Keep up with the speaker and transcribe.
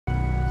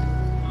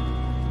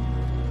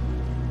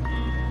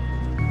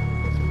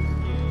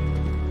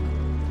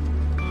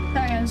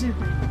doors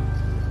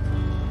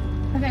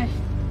open. Okay.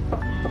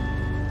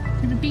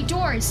 I'm gonna beat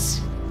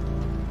doors.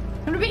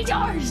 I'm gonna beat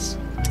doors!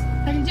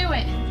 I can do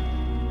it.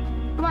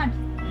 Come on.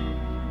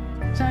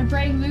 So I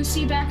bring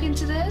Lucy back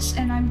into this,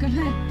 and I'm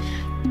gonna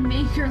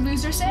make her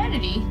lose her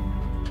sanity.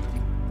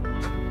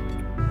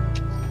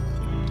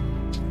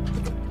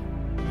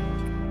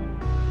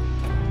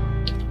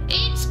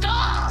 It's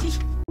gone!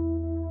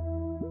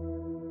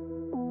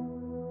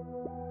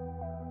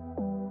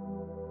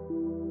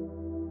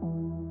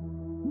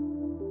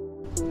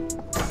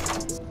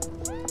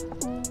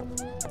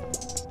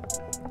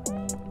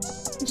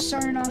 It's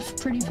starting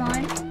off pretty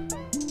fine.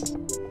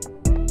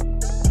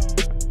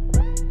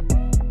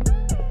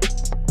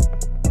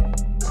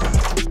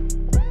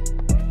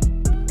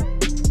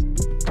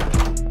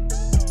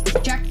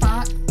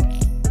 Jackpot.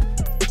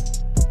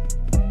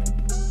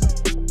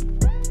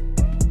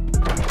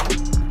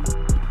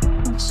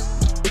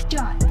 It's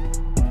done.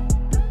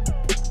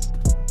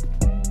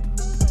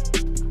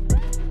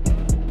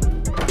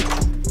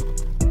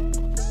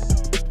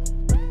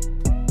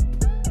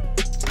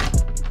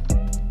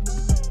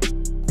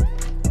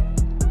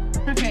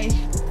 Okay.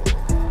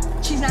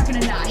 She's not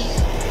gonna die.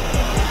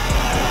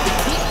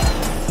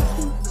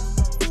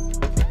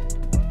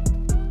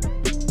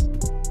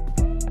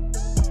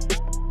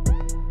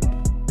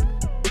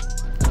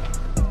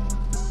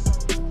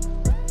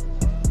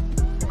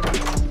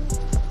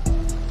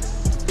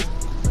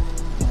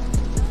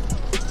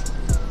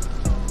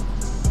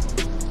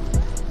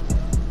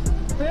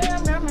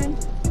 Yeah, never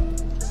mind.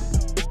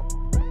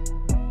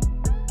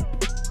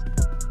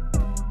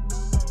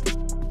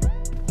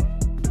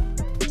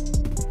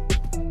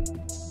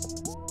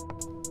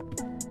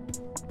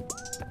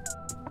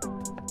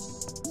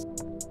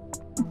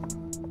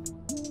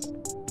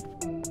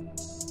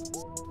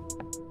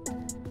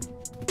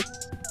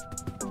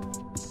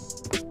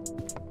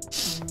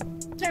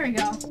 There we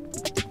go.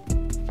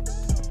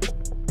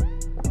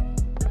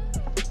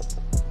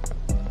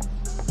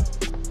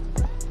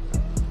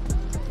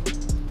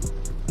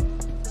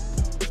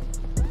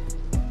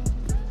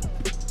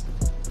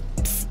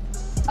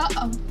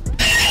 Uh-oh.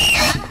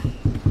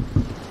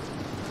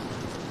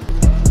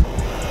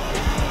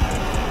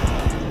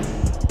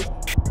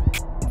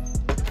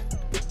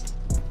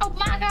 Oh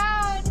my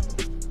god!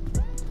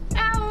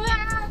 Ow,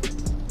 ah.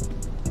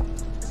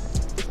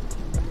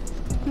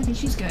 Okay,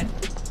 she's good.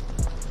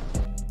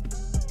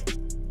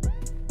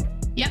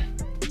 Yep.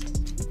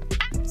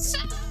 So,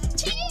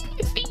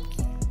 Timothy!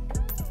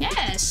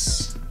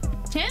 Yes!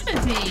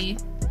 Timothy!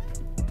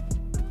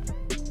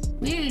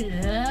 We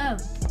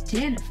love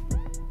Timothy.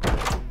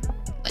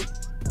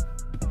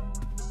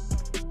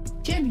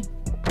 Jimmy.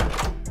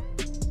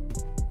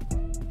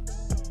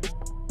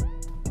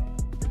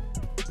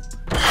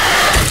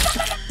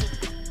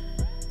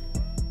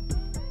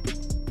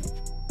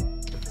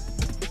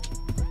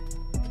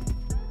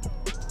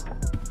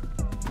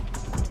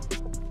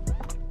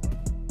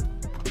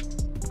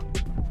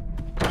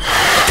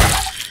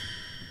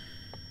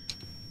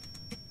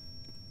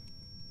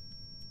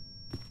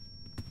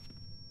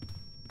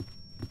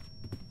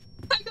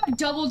 I got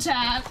double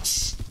tapped.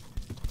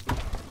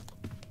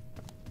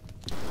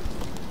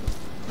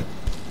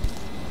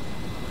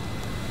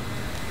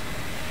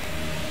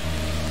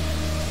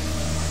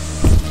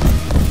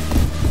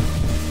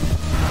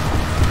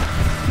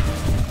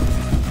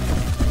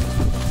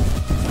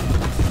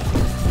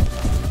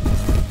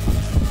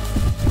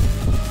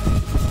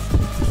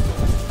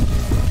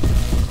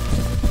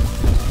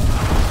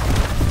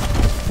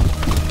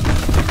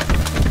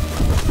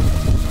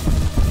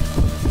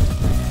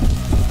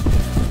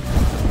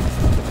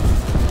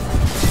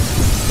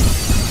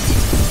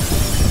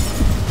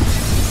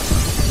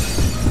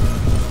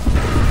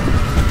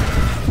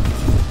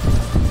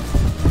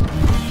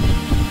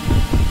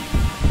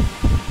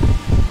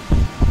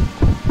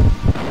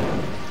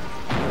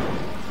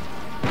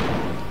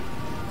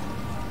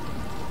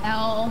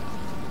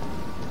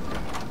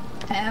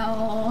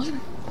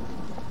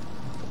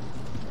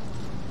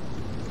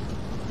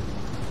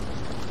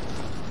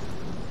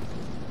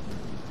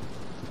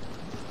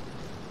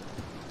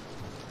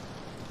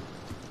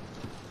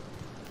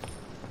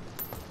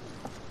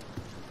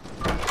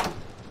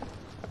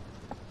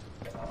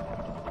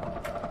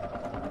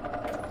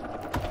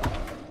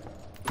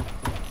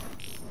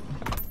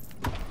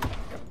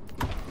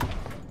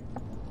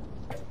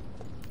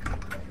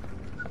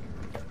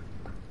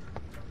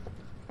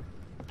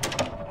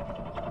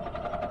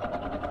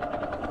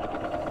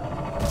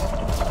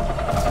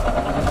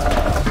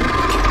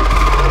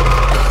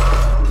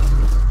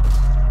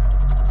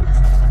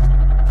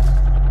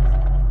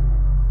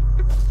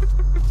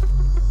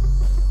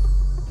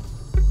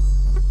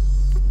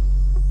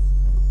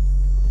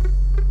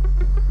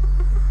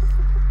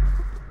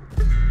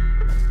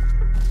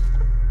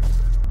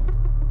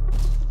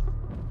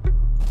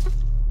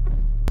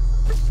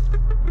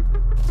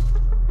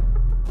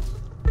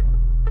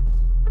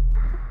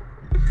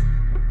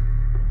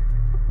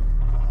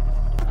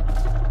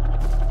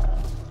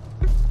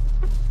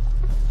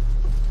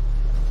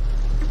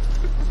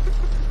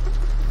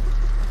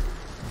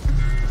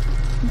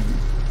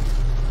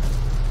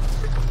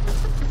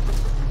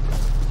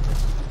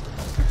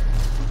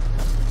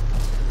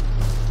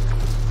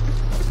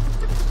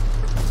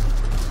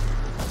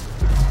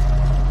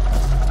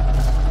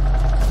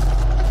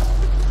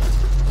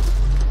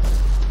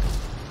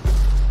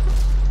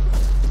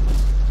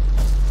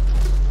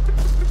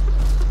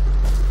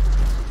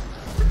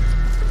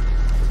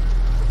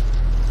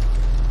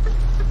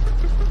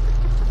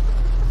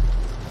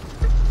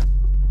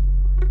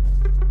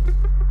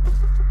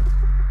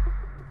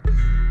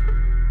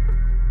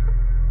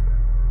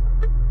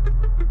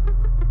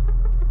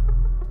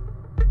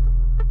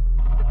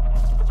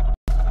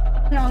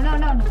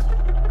 run.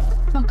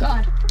 Oh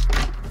god.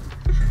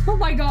 Oh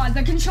my god,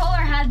 the controller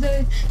had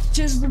to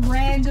just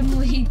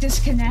randomly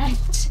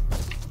disconnect.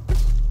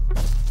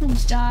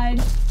 Almost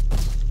died.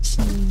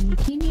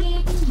 Sneaky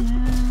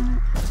ninja.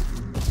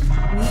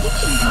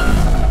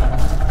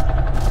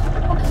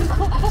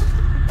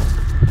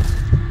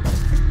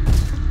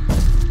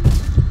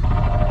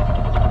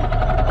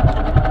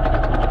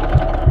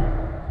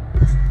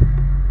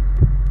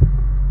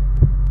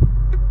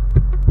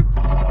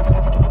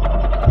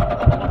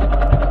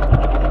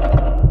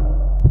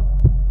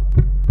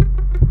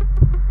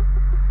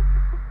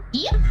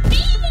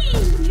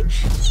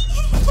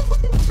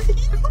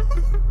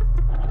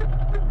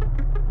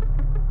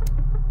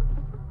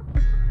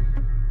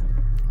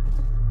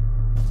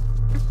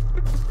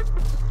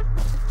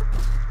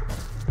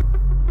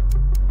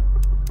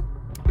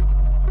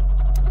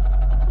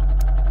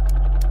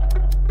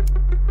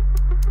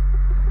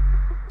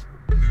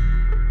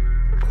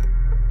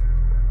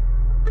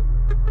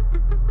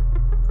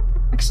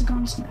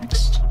 Hexagon's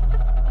next.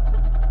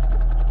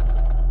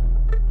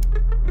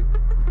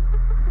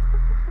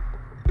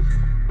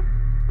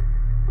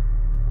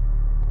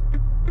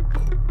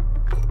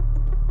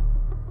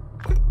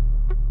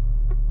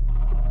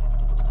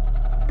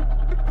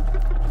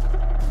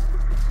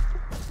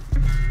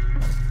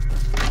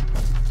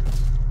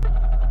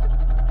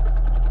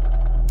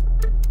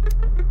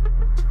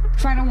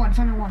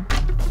 Final one.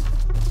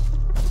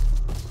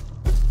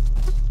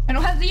 I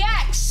don't have the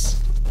X!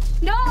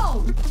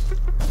 No!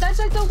 That's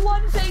like the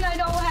one thing I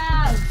don't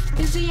have,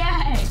 is the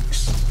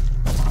X.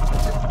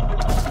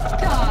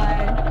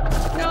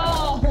 God,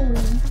 no!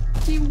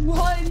 The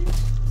one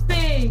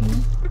thing.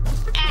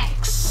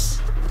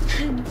 X.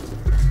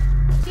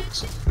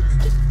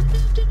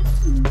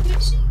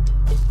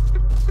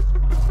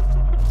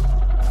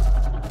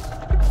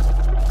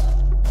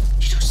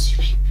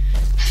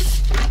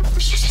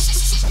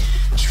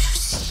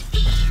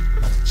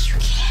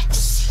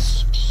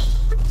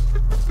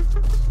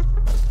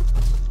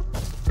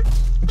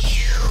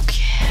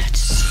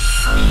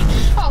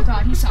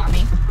 He saw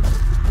me.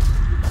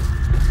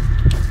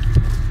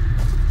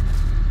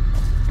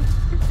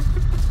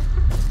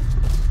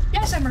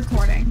 Yes, I'm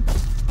recording.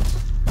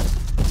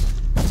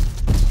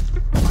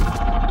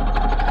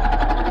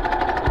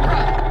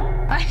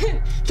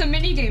 Bruh, the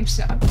minigame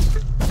stuff.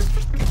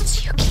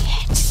 Cause you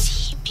can't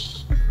see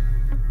me.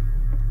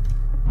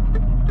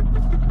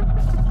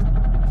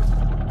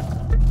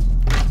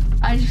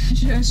 I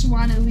just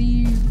want to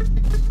leave.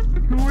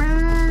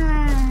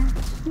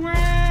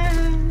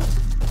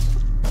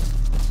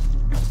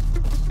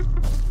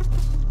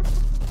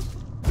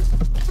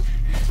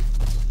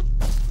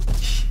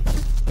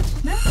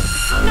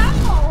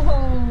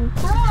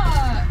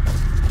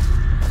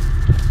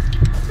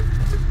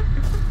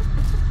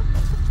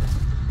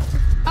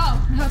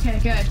 Okay,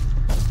 good.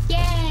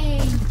 Yay!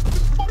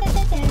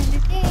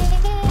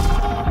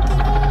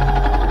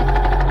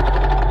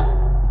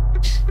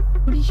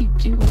 What are you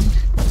doing?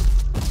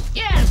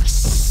 Get out of my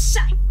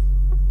sight!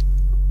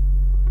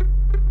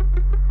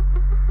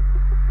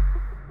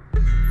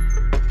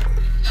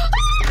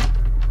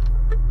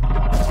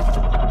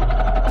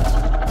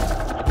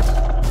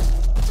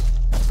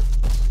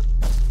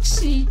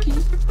 Sneaky.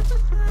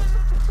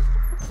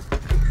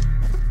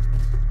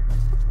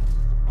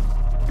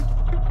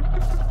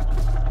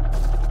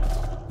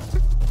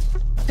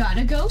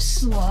 Gotta go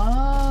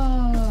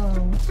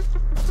slow.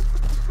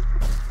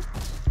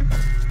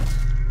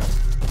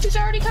 She's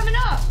already coming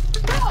up.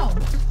 Bro,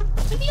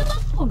 leave me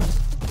alone.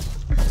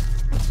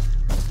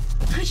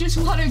 I just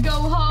want to go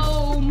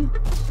home.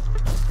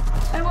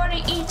 I want to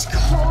eat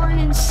corn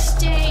and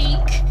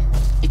steak.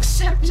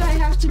 Except I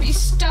have to be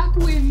stuck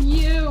with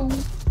you.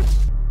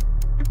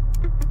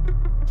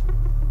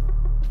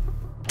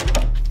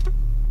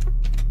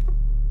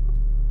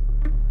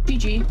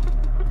 GG.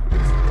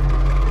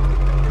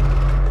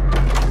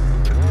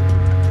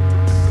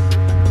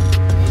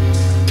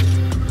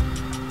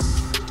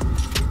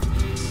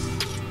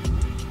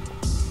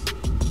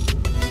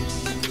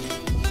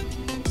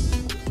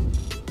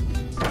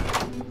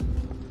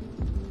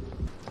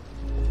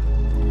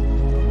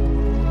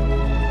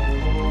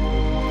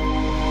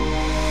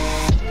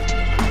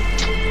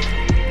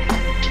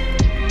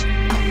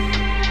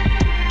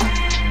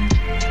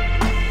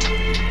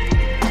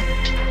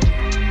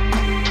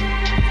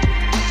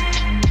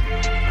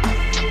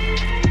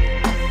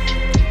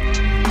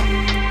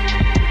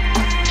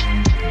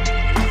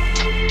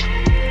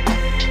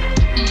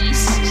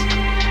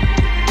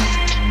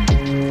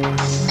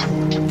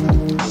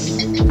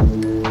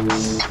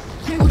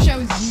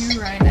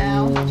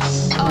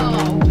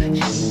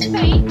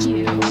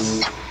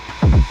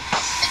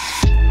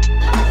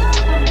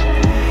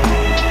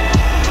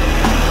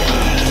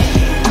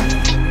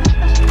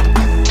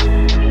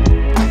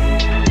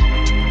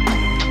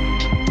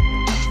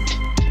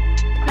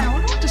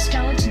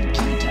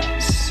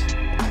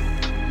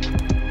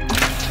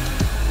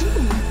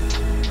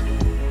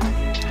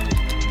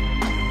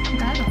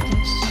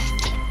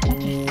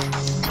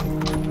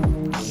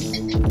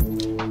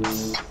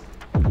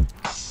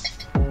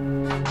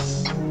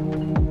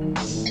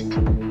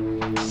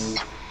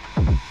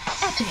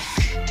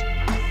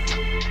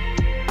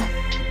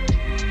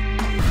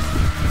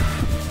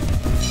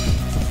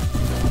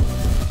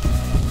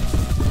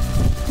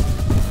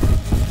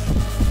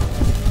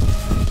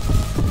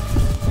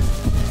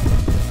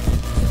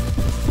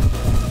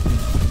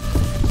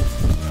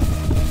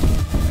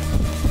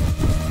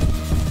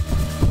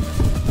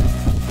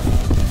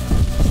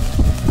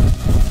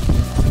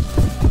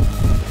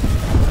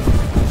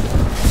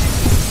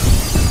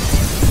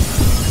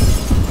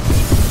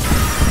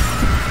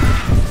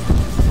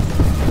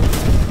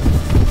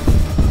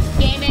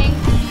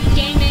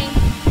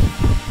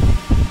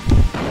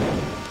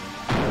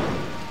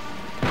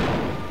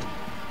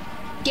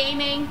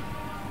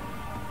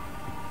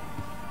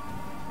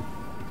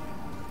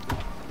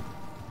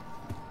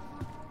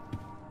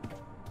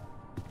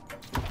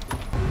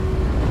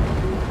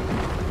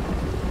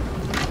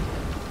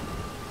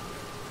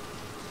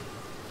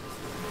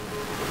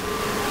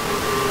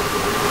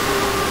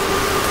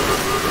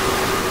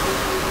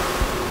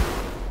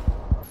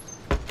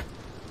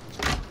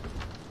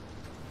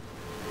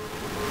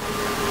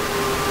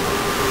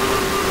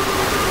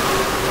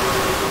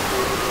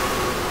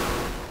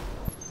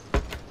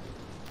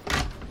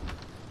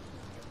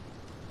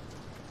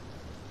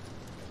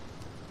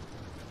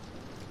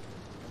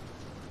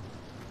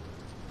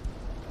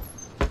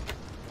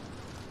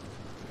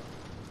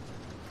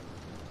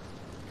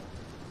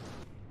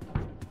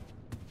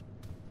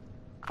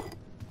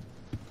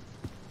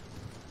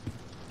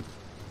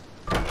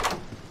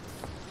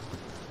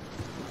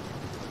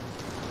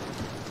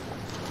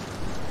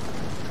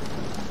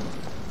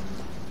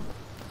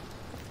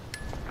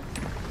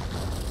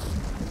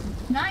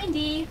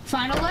 90.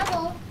 Final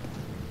level.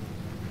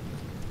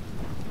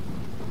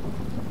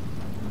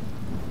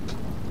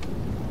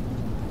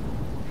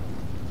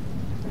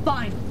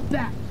 Fine.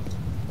 Back.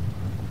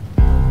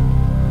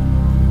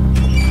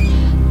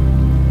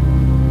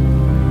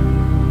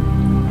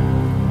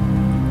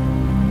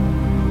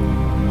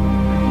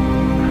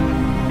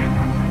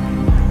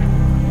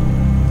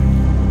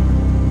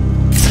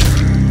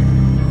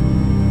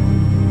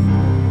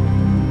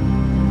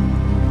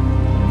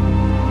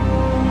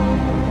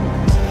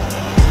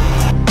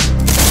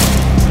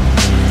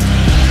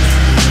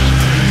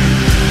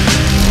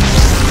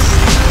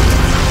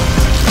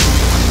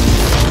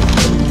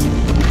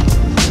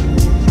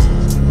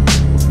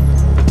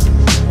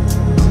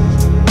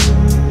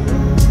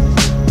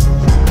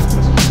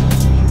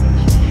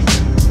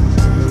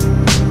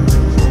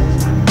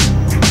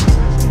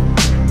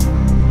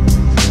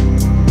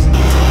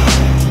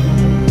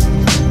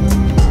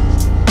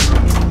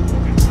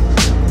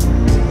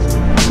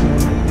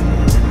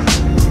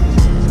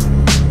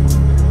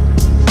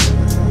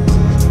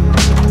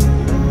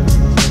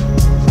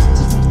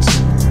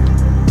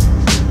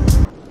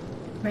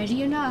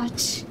 Ready or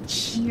not,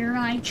 here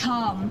I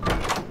come.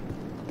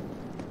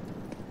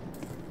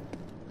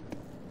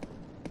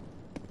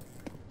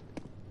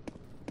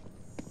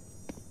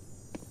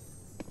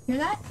 Hear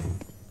that?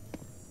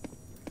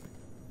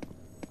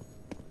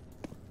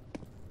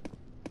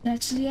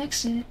 That's the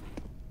exit.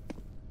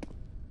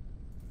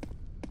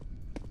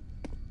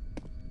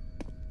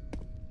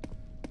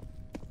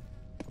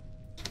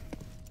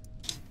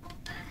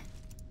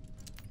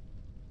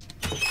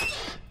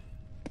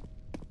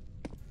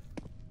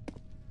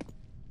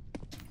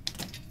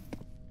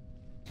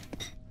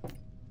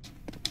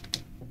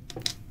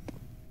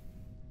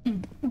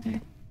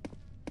 Okay.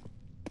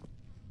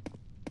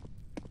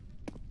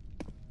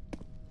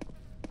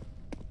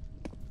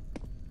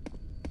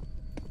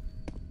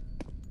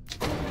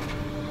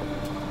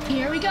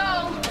 Here we go.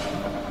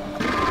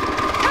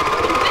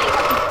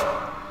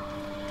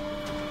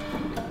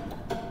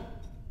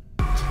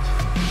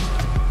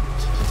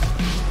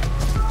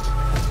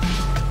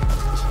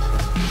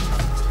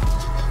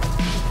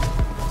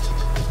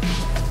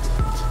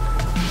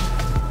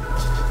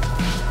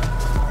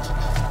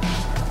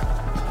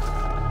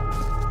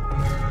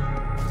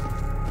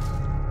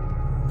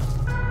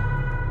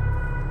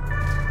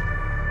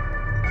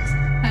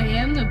 I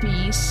am the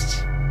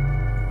beast.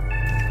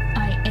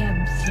 I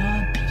am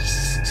the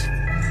beast.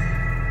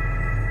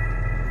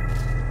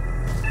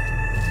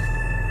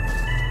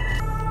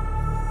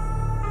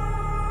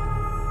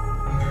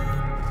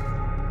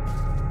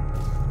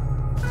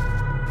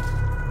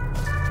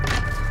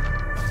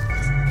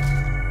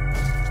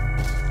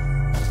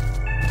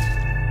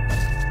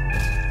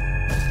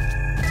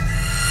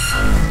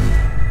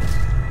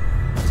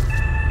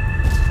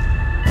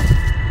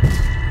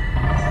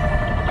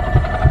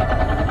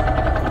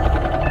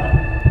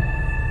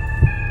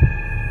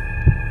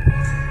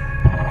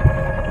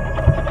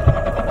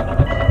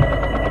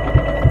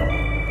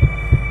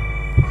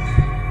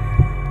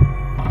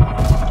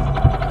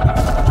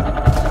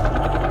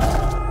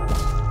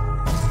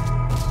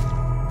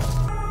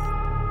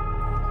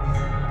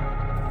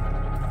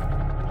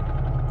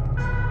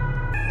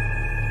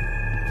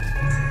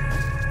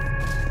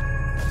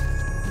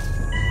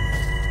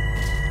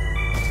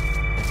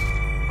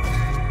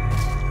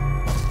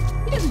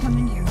 He doesn't come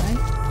in here, right?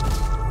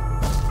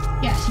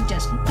 Yes, he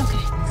doesn't.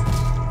 Okay.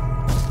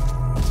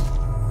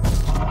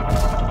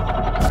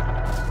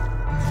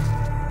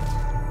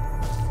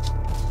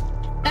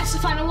 That's the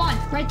final one,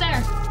 right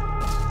there.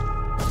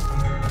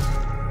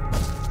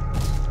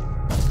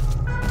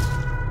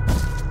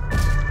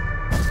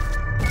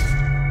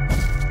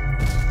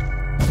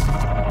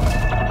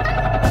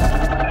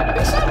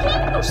 He's so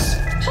close!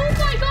 Oh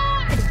my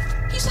god!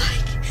 He's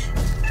like...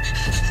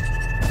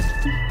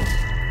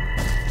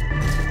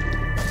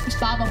 He's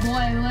Baba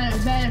boy, little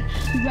better.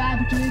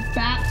 Rabbit,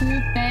 bat,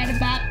 boop, bat,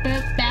 bat,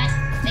 boop, bat.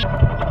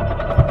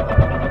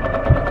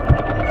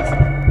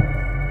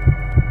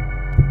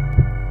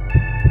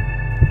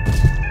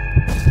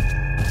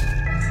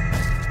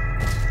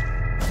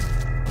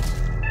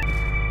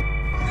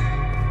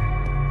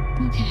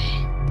 Okay,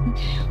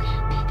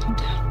 calm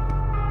down.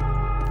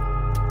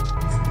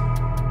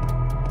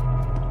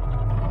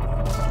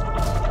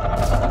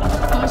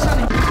 Oh, it's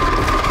coming.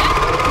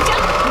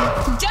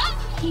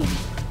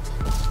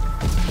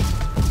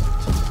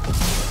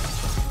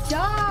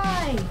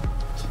 Die!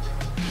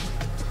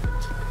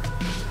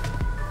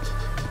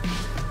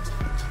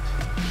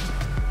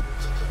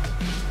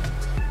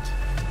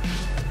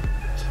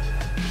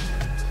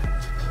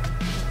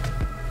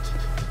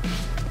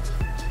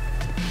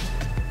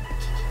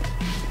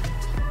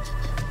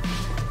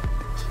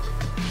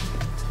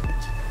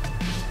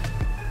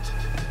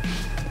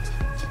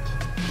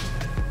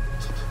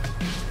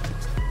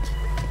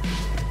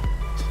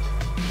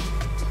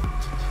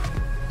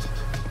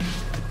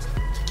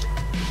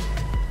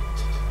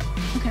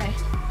 Okay.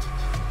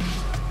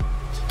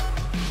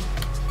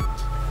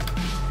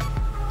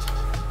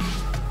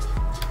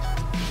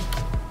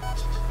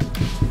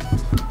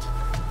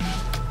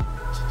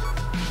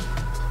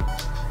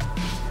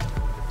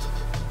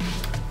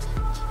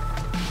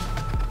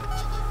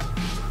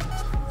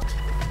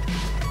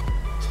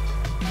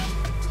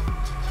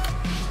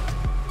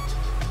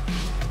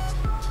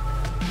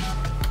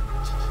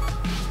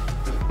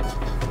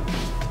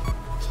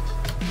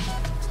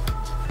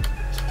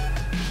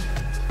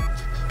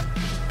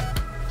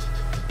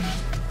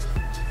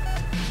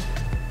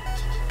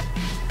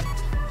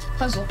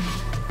 Puzzle.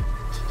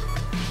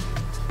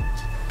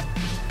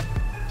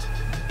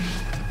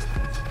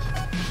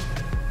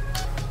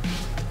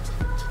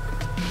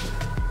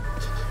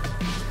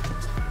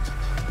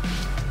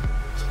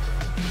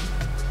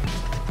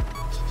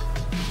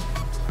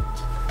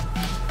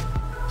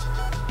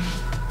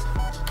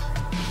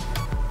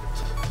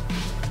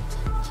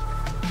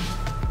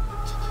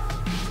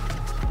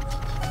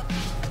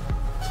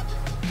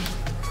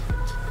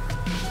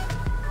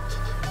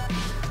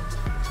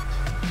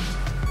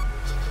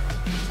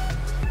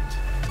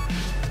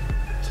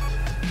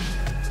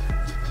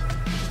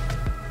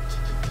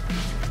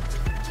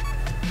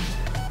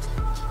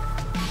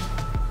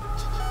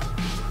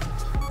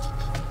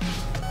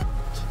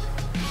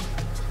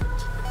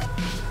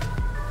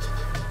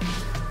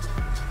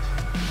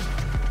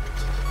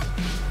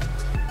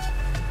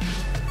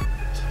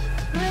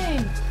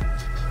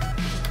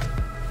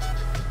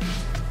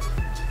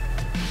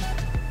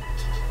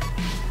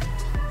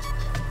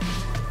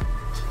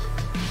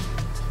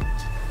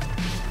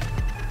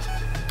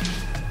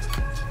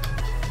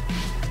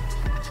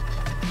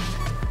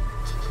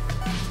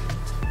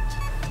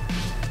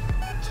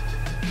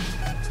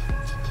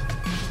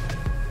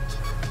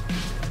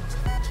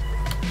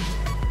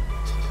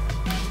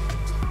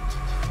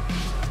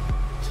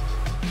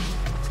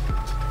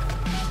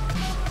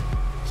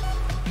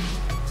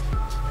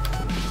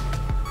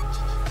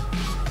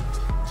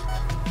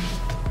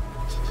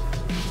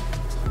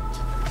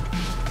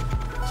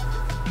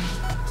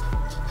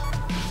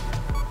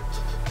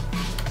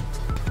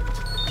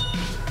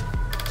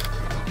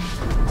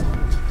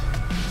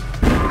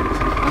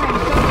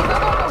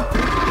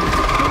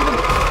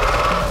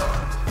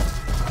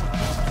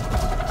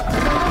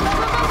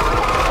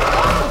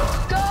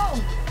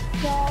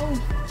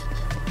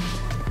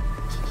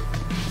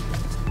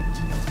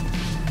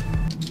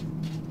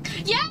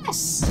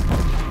 Yes!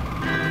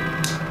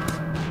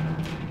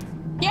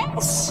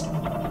 Yes!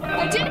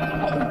 I did it!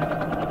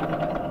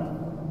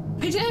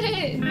 I did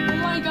it! Oh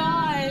my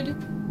god!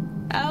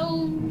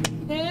 Oh,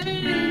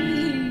 yay!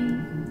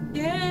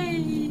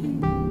 Yay!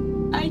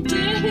 I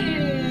did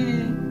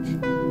it!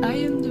 I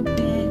am the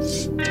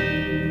best.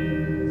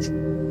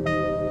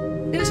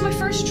 It was my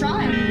first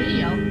try on the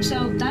video,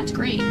 so that's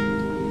great.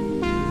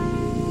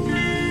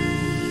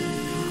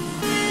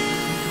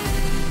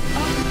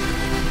 Oh,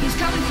 he's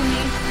coming for me.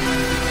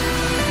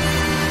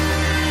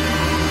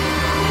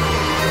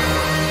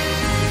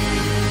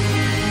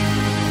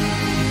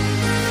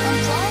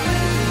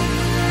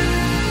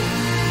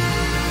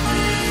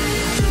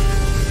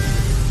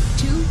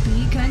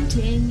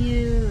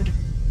 Continued.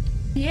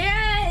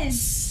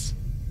 Yes!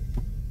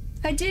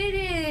 I did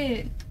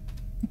it!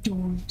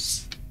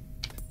 Doors.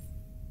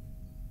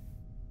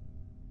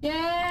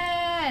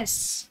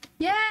 Yes!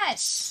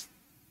 Yes!